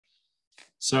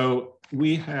So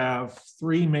we have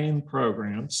three main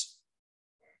programs.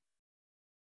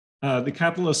 The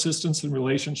capital assistance and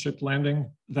relationship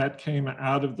lending, that came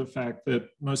out of the fact that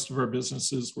most of our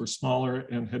businesses were smaller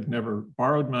and had never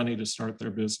borrowed money to start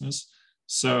their business.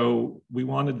 So we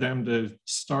wanted them to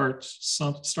start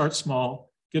small,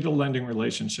 get a lending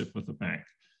relationship with the bank.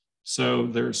 So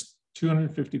there's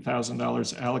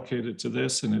 $250,000 allocated to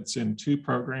this, and it's in two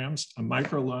programs: a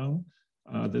microloan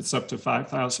that's up to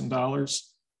 $5,000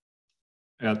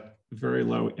 at very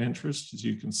low interest, as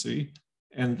you can see.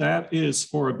 And that is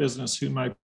for a business who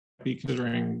might be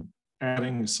considering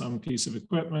adding some piece of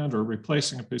equipment or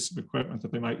replacing a piece of equipment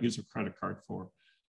that they might use a credit card for.